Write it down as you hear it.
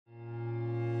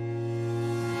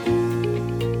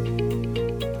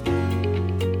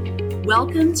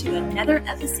Welcome to another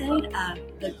episode of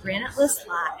the Granite List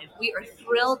Live. We are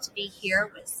thrilled to be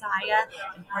here with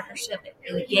SIIA in partnership with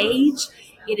Engage.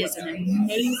 It is an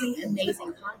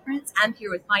amazing conference. I'm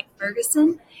here with Mike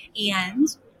Ferguson, and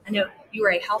I know you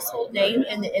are a household name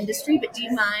in the industry, but do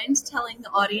you mind telling the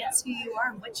audience who you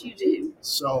are and what you do?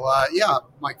 So,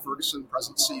 Mike Ferguson,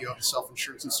 President and CEO of the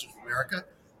Self-Insurance Institute of America.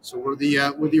 So we're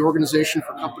the organization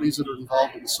for companies that are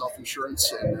involved in the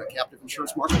self-insurance and captive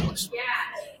insurance marketplace.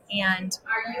 And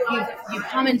you've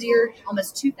commandeered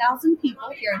almost 2,000 people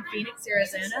here in Phoenix,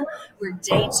 Arizona. We're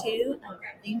day 2 of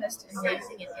the most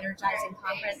amazing and energizing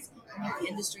conference I think the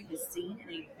industry has seen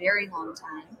in a very long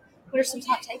time. What are some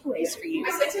top takeaways for you?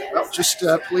 Well, just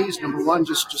pleased. Number one,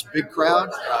 just big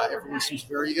crowd. Everyone seems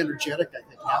very energetic. I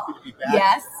think happy to be back.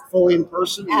 Yes. Fully in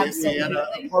person. Absolutely. We had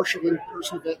a partial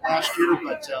in-person event last year,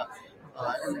 but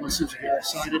everyone seems very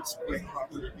excited. It's a great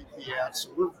property to be at. So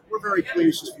we're very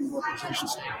pleased just from an organization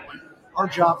standpoint. Our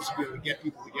job is to be able to get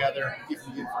people together, give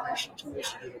them the information,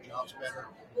 tools to do their jobs better,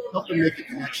 help them make the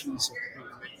connections that they're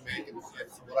going to make. And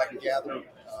from what I can gather,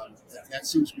 that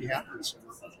seems to be happening. So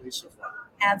we're pleased so far.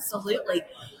 Absolutely.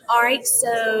 All right.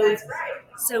 So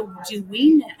do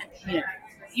we know?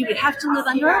 You would have to live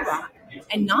under a rock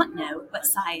and not know what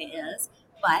SIIA is.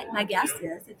 But my guess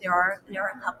is that there are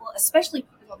a couple, especially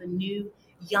for the new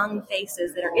young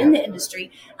faces that are in the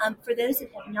industry. For those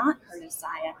that have not heard of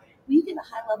SIIA, will you give a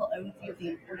high-level overview of the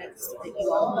importance that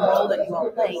you all, the role that you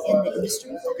all play in the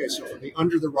industry? Okay, so for the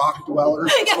under the rock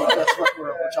dwellers, that's what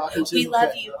we're talking to. We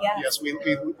love you, yes. Yes, we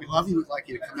love you. We'd like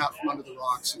you to come out from under the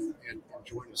rocks and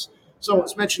join us. So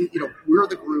as mentioned, we're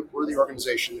the group, we're the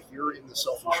organization. If you're in the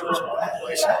self-insurance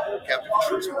marketplace, captive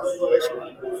insurance marketplace,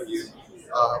 we're you.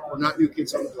 We're not new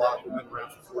kids on the block. We've been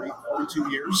around for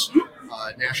 42 years.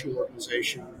 National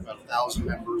organization, about 1,000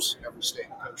 members, every state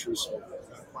in the country, so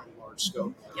quite a large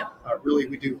scope. Yep. Really,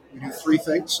 we do 3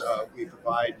 things. We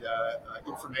provide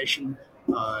information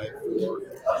for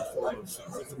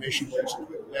information boards and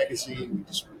magazine. We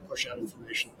just push out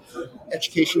information.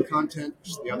 Education content,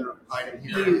 which is the other item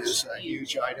here, is a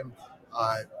huge item.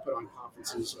 Put on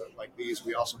conferences like these.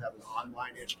 We also have an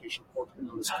online education portal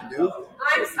known as Canoe. So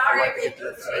if people like to get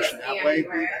their information that way, we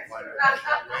provide it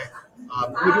that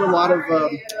way. We do a lot of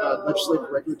legislative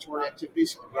regulatory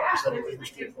activities, representing the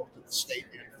industry both at the state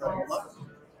and federal level.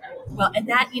 Well, and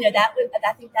I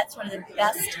think that's one of the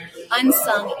best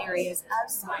unsung areas of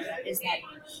SIIA is that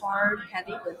hard,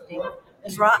 heavy lifting,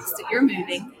 those rocks that you're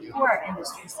moving for our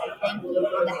industry. So thank you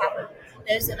on behalf of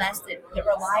those of us that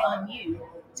rely on you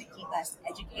to keep us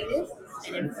educated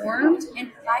and informed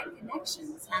and provide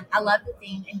connections. I love the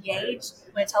theme, Engage.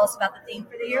 Want to tell us about the theme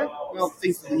for the year? Well, the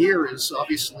theme for the year is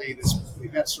obviously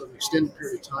we've had sort of an extended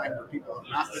period of time where people have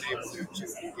not been able to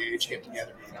engage, get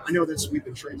together. I know that we've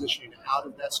been transitioning out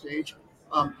of that stage,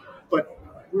 but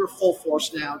we're full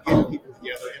force now, getting people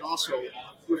together, and also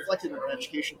reflected in our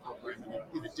education program,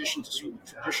 in addition to sort of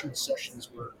traditional sessions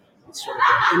where it's sort of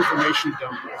an information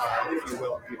dump, if you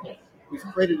will, of people. We've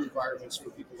created environments for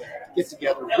people to get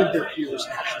together with their peers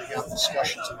and actually have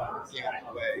discussions in an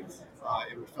organic way.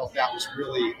 And we felt that was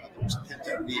really, there was a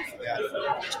pent-up need for that, for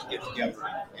us to get together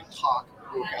and talk,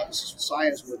 work out. This is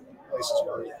science, where places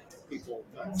where people,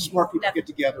 smart people get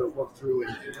together, work through,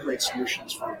 and create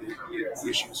solutions for the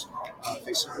issues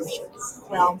facing our industry.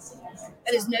 Well,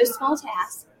 it is no small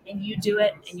task, and you do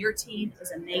it, and your team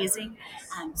is amazing.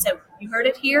 So you heard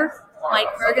it here.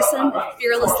 Mike Ferguson, the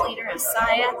fearless leader of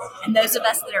SIIA, and those of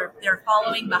us that are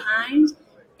following behind,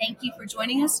 thank you for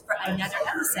joining us for another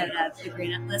episode of the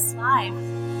Granite List Live.